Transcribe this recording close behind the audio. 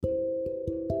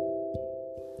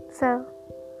So,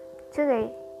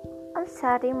 today I'm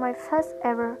starting my first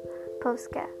ever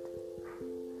postcard.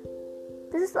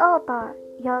 This is all about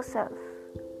yourself,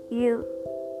 you,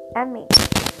 and me.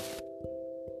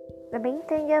 The main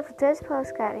thing of this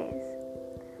postcard is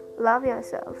love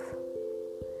yourself,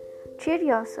 treat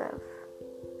yourself,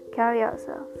 care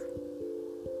yourself.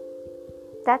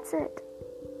 That's it.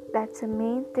 That's the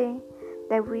main thing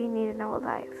that we need in our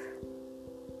life.